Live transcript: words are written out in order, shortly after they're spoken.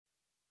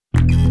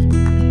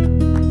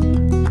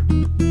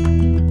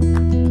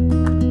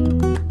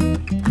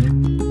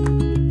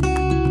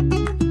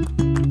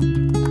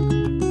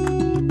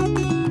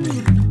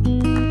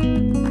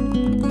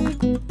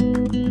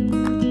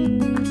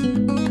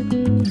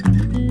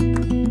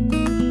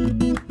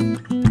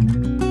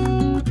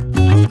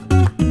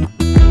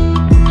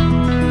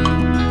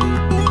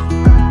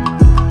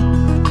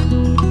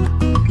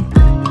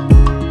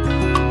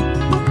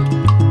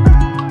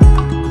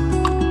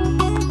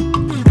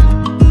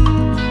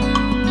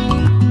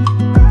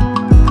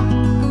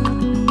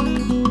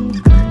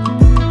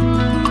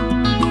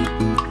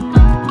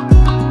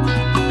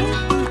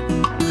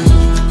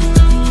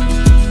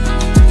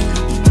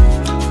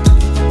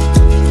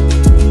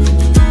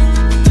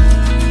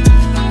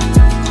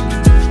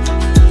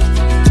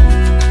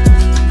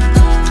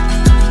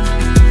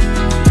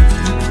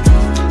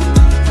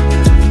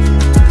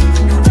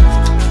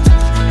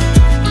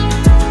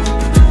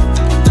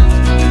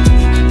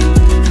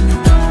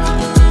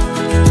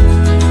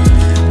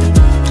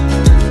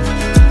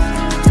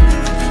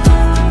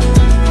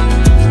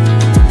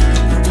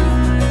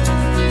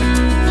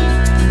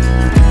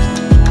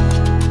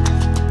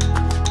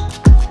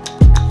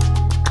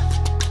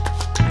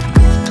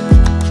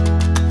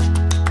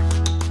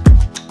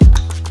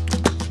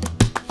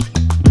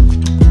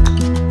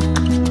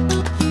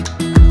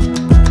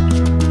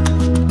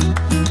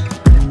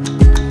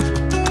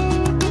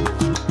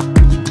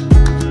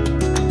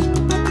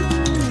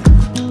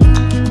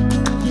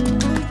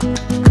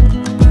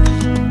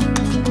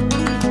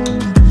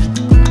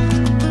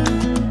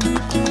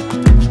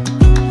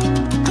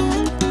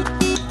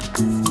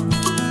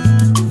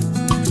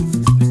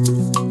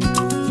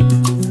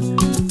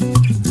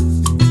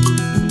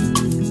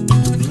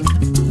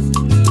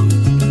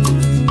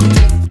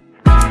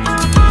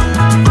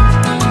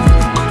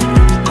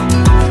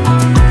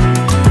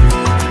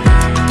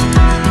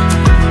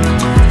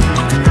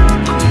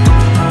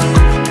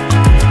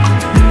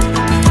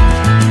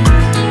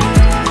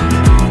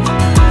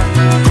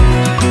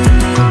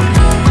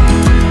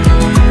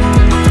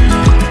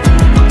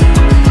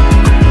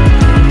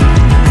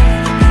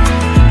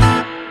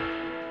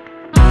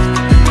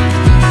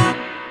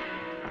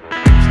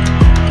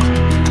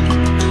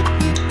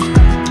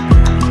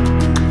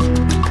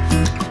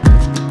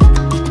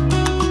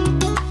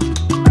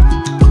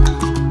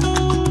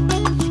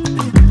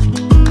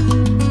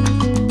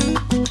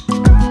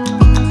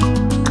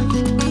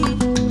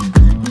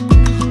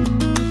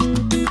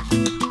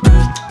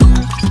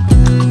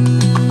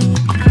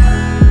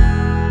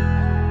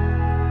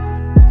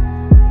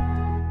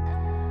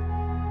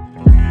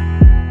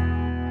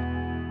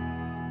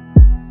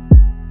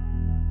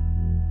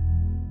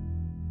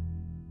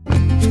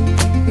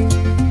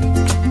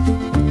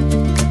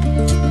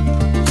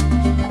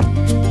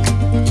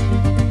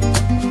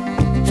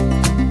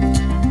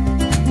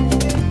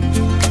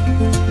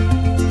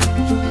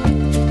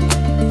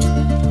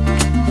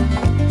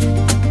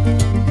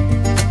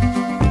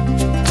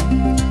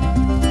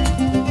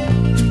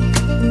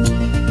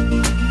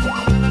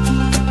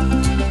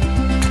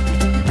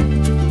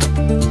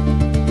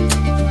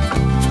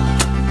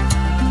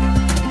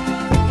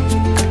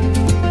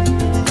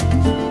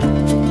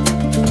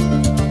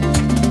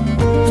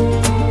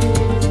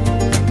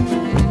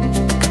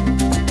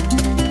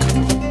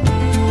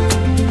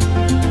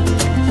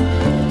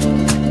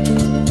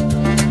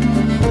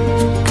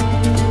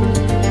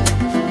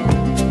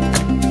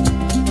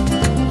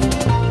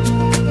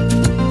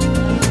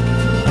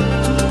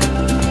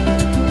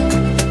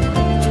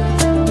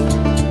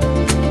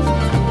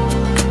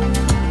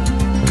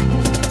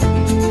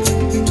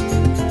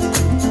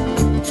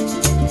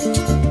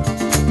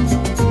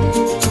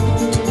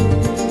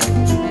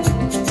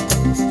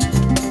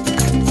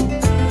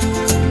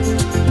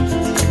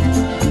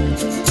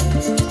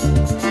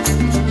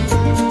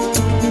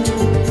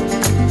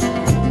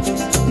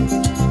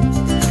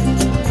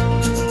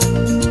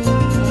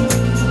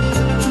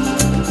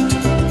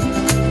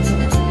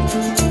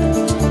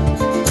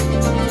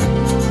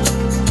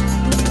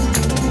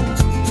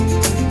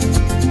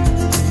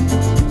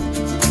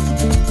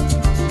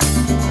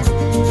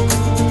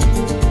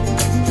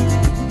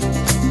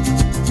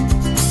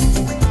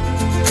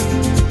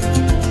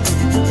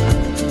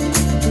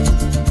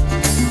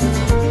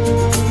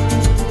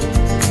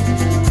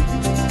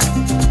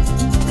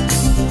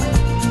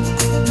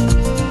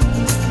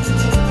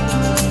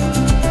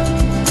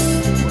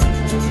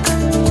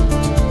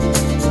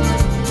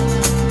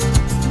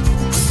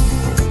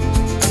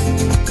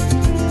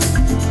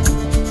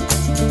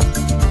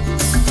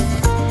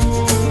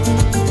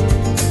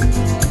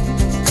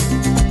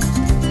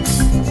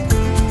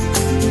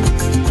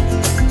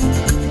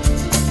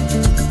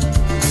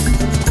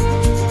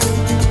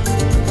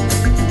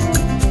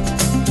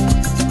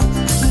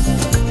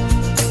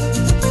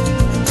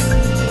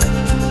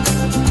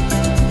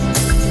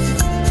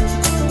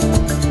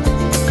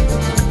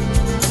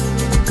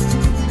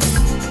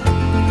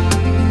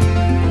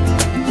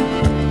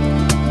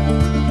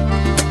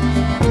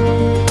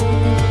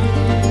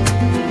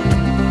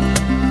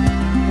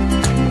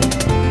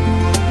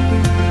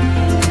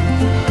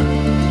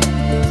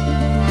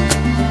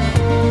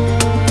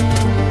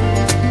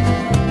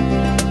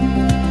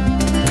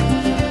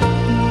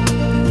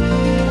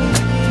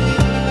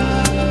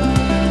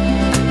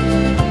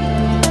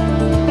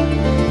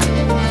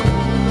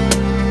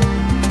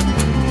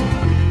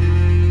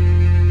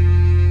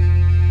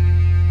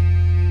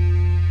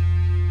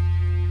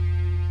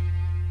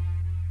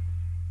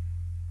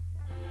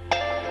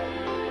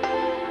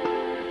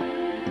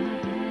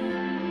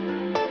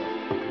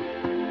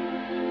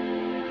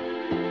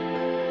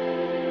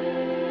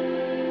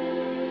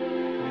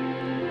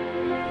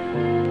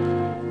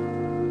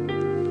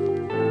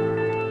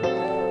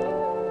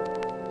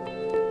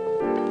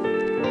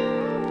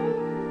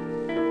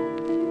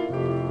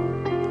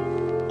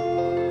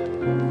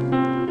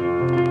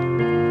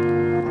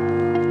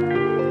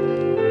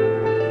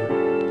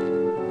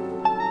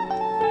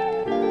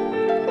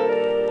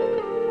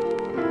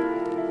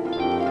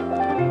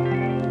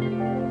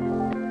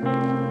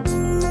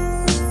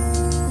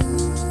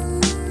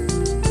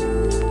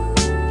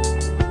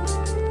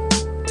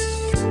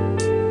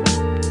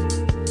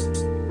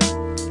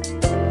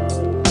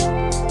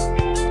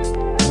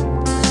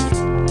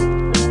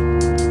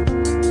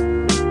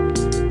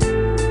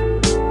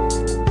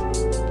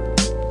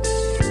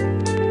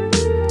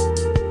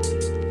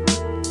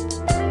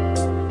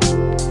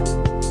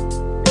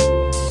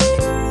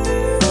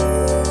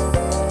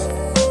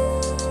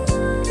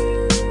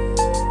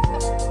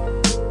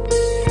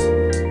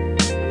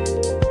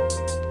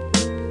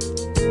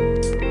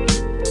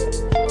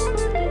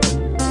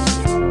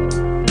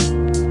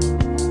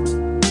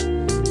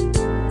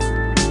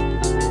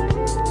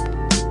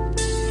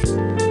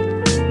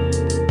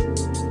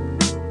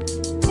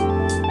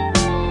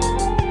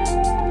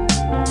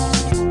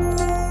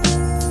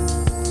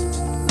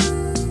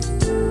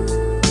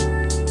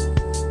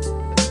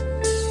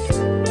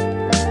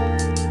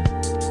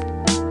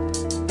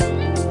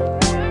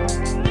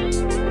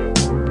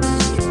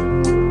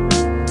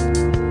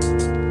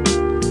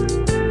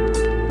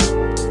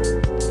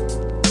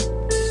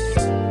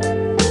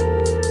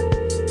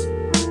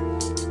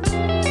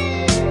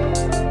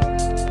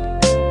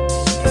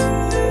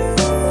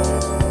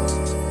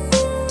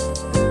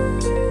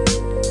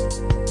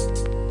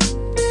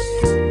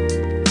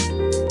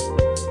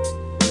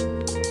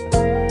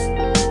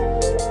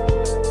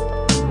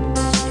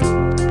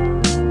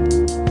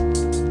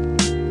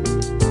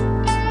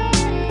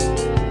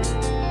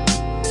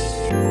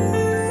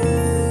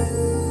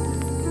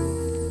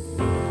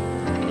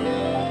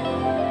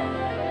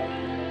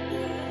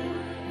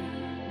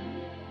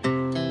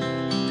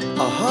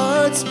Our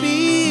hearts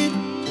beat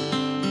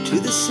to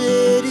the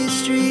city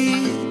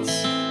streets.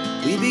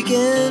 We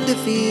began to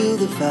feel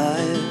the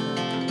fire.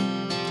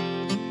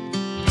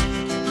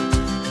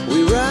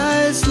 We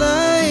rise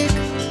like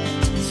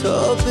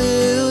tall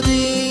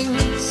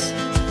buildings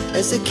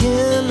as the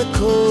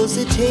chemicals,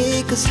 they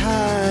take us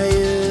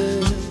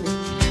higher.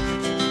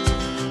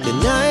 The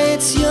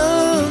night's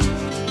young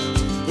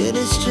and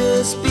it's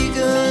just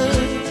begun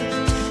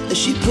as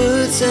she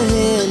puts her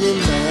hand in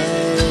mine.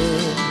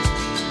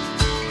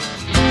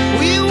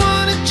 We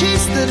wanna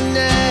chase the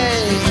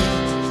night,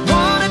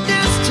 wanna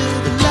dance to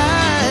the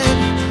light,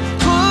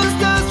 pull the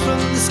stars from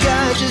the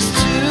sky, just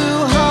two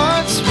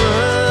hearts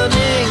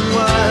running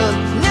wild.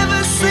 Never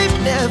sleep,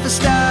 never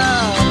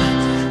stop,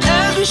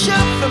 as we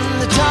shout from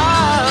the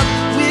top.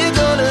 We're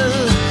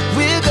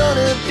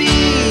gonna be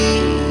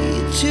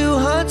two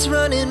hearts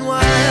running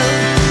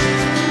wild.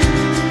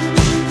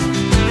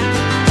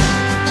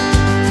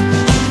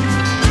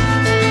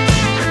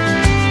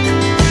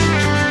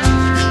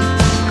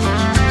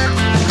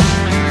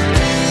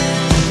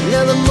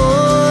 Now the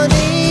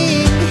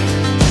morning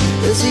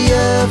is the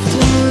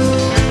afternoon.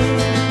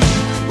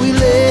 We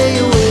lay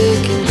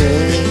awake in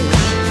bed.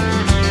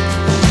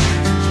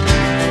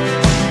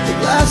 The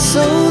laughs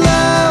so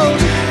loud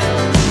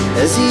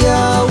as the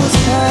hours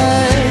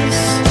pass.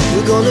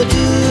 We're gonna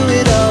do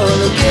it all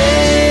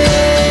again.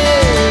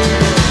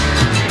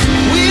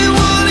 We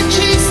wanna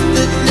chase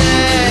the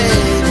night,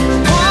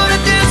 wanna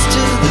dance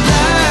to the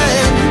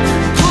light,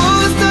 pull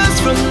the stars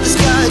from the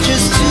sky,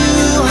 just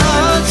two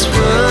hearts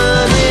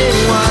running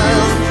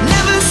wild.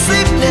 Never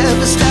sleep,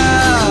 never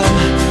stop,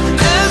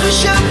 as we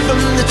shout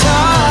from the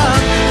top.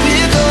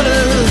 We're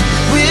gonna be,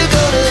 we're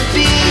gonna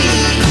be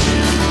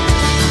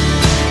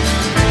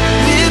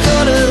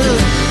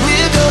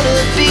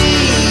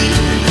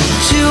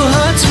two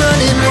hearts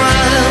running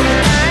wild.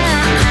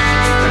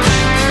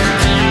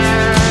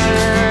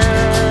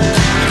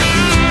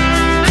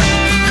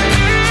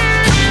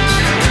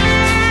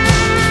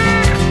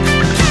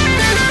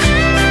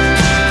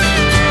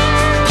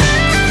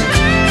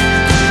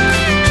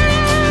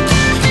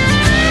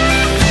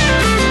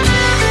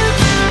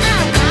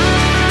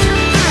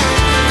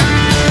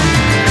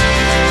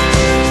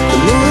 The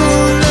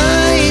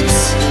moonlight,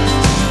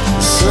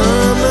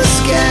 summer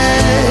sky,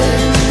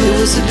 it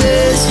was the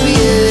best we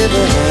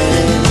ever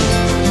had.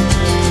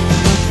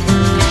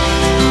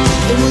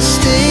 And we'll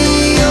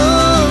stay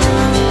young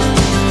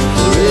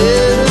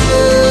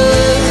forever.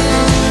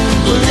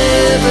 We'll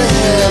never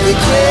have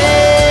regret.